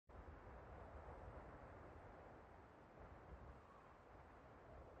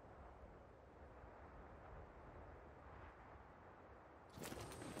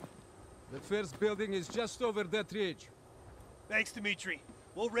first building is just over that ridge. Thanks, Dimitri.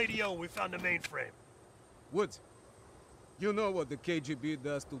 We'll radio when we found the mainframe. Woods, you know what the KGB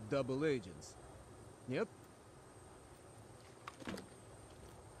does to double agents. Yep.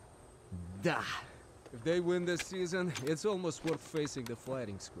 Da. If they win this season, it's almost worth facing the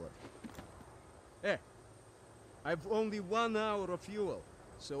fighting squad. Hey, I've only 1 hour of fuel,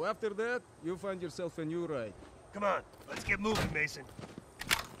 so after that, you find yourself a new ride. Come on, let's get moving, Mason.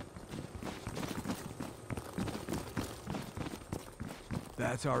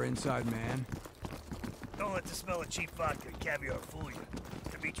 That's our inside man. Don't let the smell of cheap vodka and caviar fool you.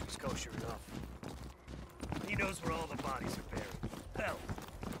 Dimitri's kosher enough. He knows where all the bodies are buried. Hell,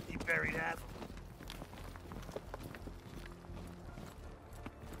 he buried half of them.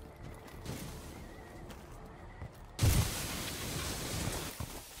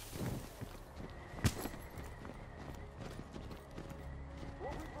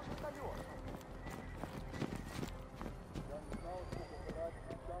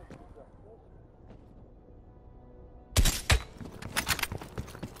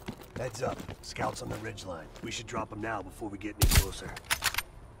 Heads up. Scouts on the ridgeline. We should drop them now before we get any closer.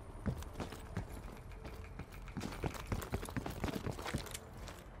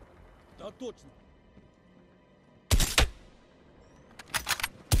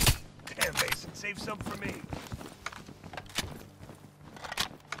 Damn, Mason, save some for me.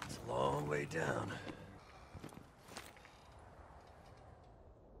 It's a long way down.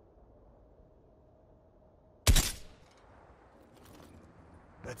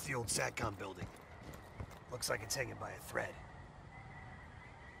 That's the old SATCOM building. Looks like it's hanging by a thread.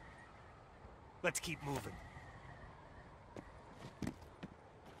 Let's keep moving.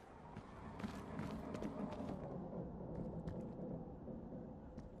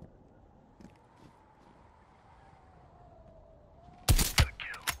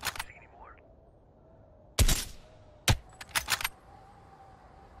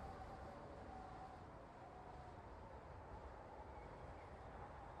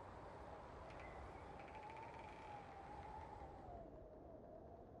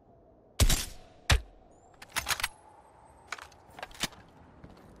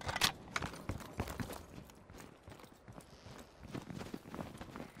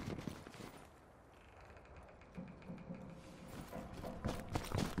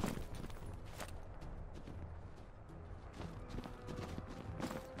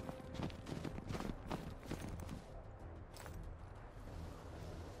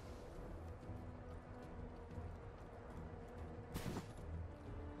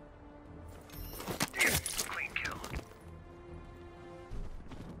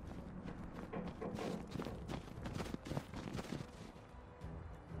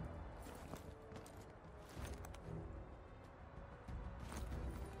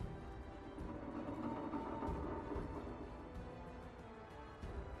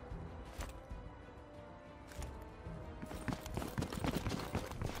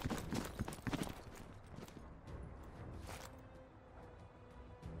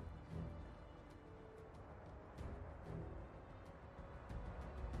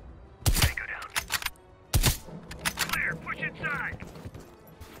 Inside!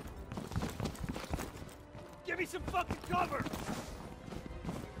 Give me some fucking cover!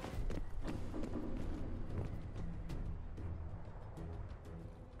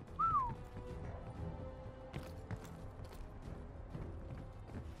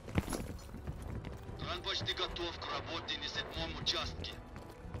 Кран почти готов к работе на 7-м участке.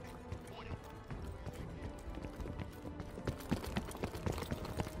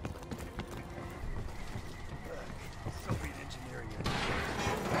 Soviet engineering.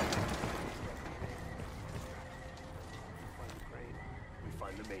 Find the crane. We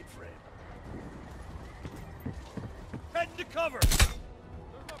find the mainframe. Head into cover!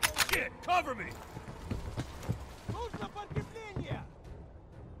 Shit, cover me! Нужно подкрепление!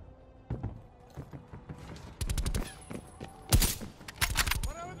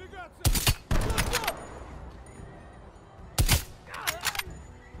 Пора выдвигаться!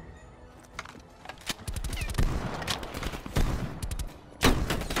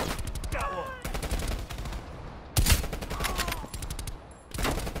 Got one!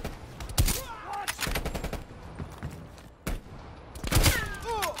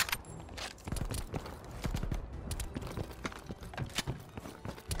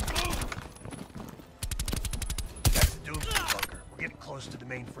 That's the Doomsday bunker. We're getting close to the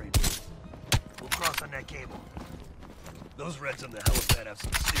mainframe. We'll cross on that cable. Those Reds on the helipad have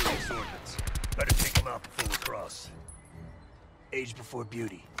some serious ordnance. Better take them out before we cross. Age before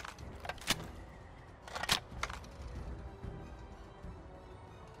beauty.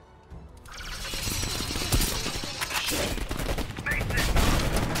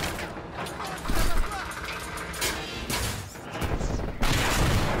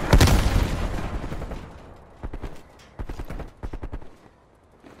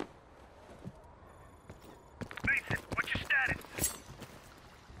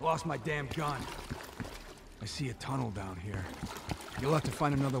 lost my damn gun. I see a tunnel down here. You'll have to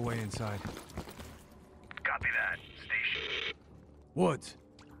find another way inside. Copy that. Station. Woods.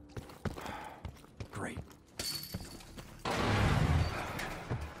 Great.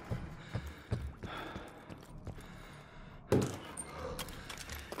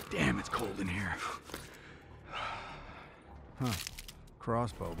 Damn, it's cold in here. Huh.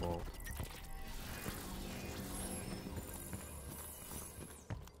 Crossbow bolt.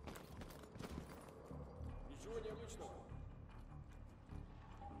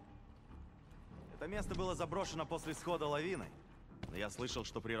 Это место было заброшено после схода лавины. Но я слышал,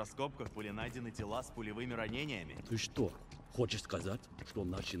 что при раскопках были найдены тела с пулевыми ранениями. Ты что, хочешь сказать, что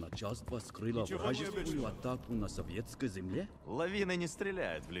наше начальство скрыло вражескую атаку на советской земле? Лавины не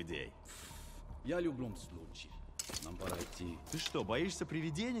стреляют в людей. Я в любом случае. Нам пора идти. Ты что, боишься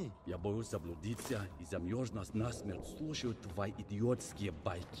привидений? Я боюсь заблудиться и замерз нас насмерть. Слушаю твои идиотские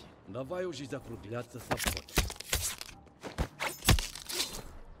байки. Давай уже закругляться с работой.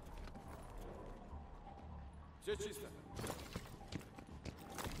 Все чисто.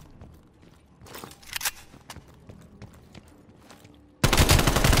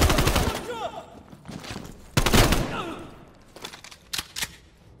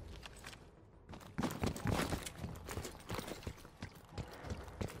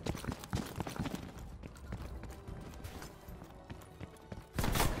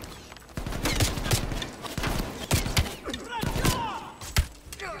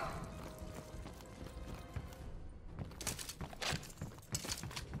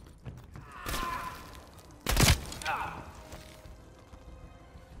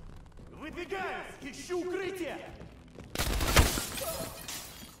 Выдвигаюсь! Ищу укрытие!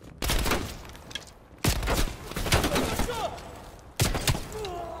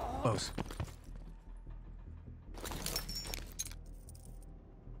 Close.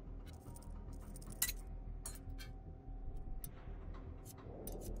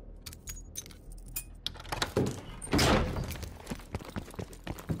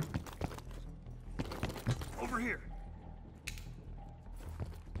 Over here.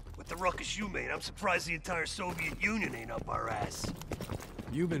 With the ruckus you made, I'm surprised the entire Soviet Union ain't up our ass.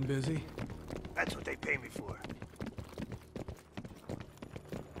 You've been busy. That's what they pay me for.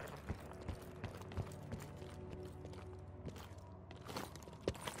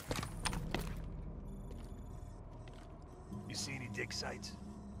 You see any dig sites?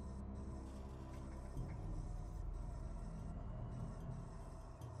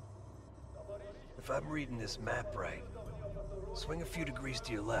 If I'm reading this map right, swing a few degrees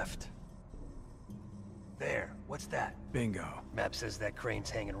to your left. There, what's that? Bingo. Map says that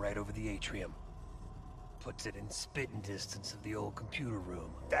crane's hanging right over the atrium. Puts it in spitting distance of the old computer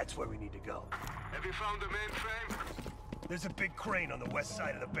room. That's where we need to go. Have you found the mainframe? There's a big crane on the west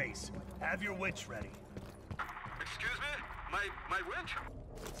side of the base. Have your winch ready. Excuse me? My winch?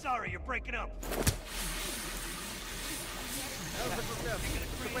 Sorry, you're breaking up.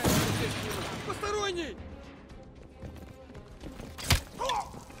 Посторонний!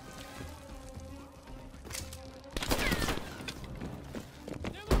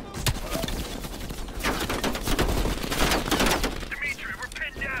 Dimitri, we're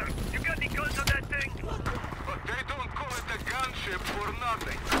pinned down. You got any guns on that thing? But they don't call it a gunship for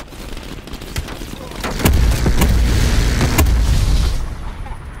nothing.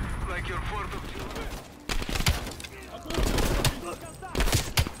 Like your 4th of July.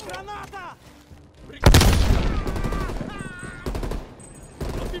 Граната!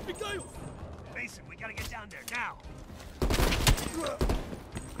 Mason, we gotta get down there now.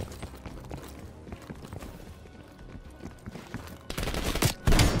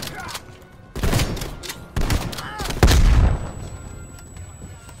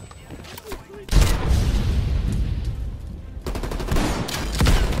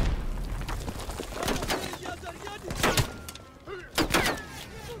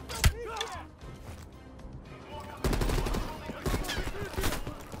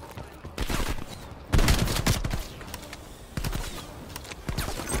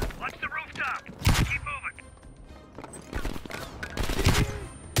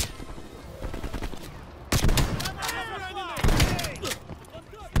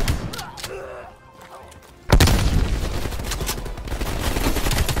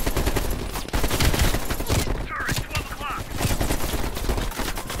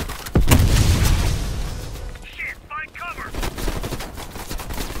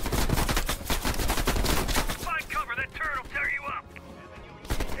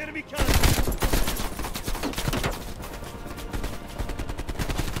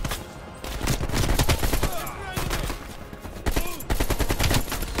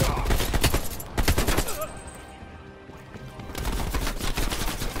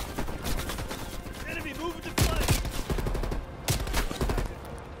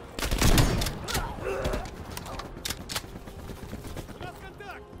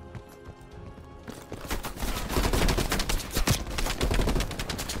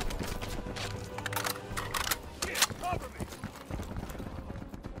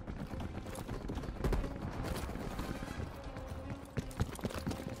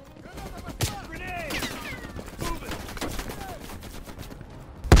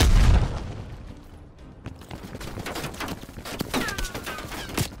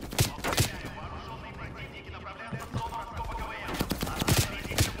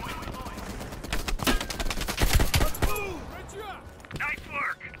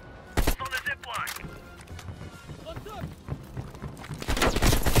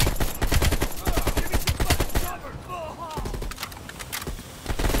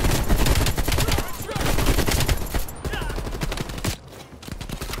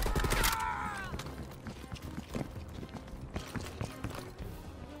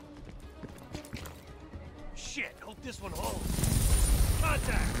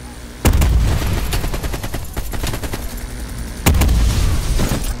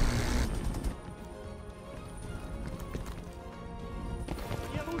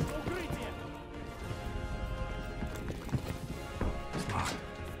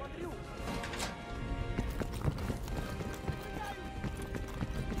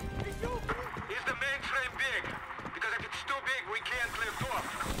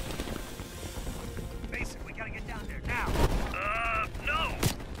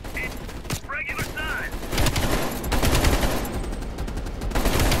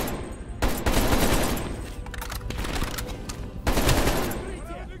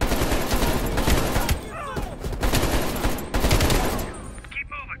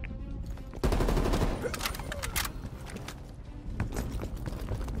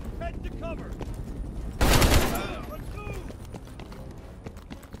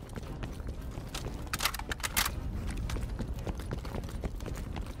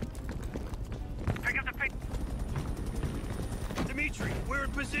 We're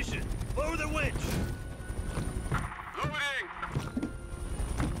in position. Lower the winch. Lowering!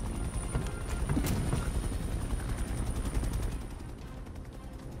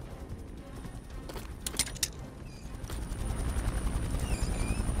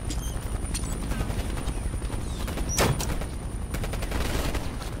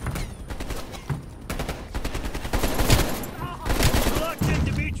 We're locked in,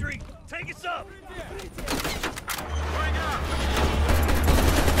 Dimitri. Take us up. Going up!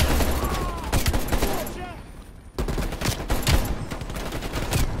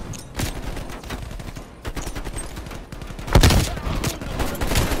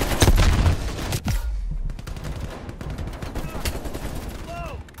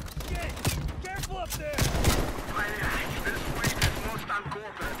 Whoa! Shit! Careful up there! This week is most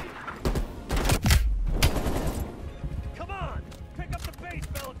uncooperative. Come on! Pick up the pace,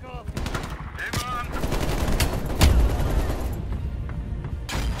 Belikov! Hang on!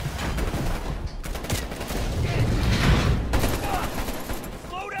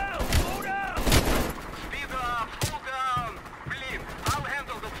 Slow down! Slow down! Speed up! Slow down! Blin, I'll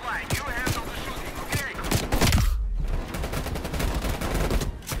handle the flying. You handle the shooting, okay?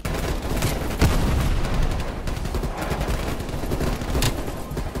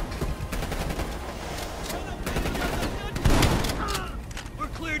 We're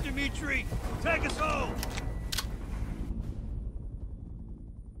clear, Dimitri! Take us home!